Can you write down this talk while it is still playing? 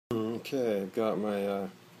Okay, I've got my,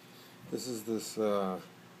 this is this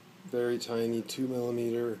very tiny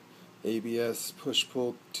 2mm ABS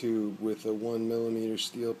push-pull tube with a 1mm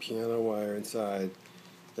steel piano wire inside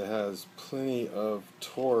that has plenty of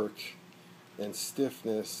torque and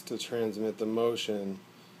stiffness to transmit the motion,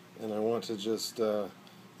 and I want to just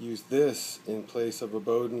use this in place of a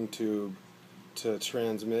bowden tube to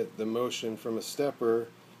transmit the motion from a stepper,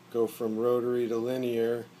 go from rotary to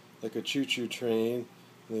linear like a choo-choo train,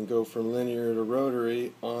 and then go from linear to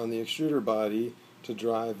rotary on the extruder body to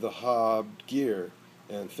drive the hobbed gear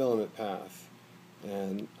and filament path.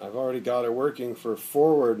 And I've already got it working for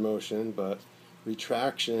forward motion, but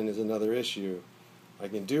retraction is another issue. I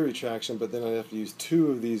can do retraction, but then I have to use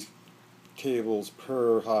 2 of these cables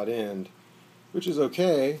per hot end, which is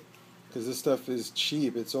okay because this stuff is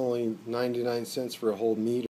cheap. It's only 99 cents for a whole meter.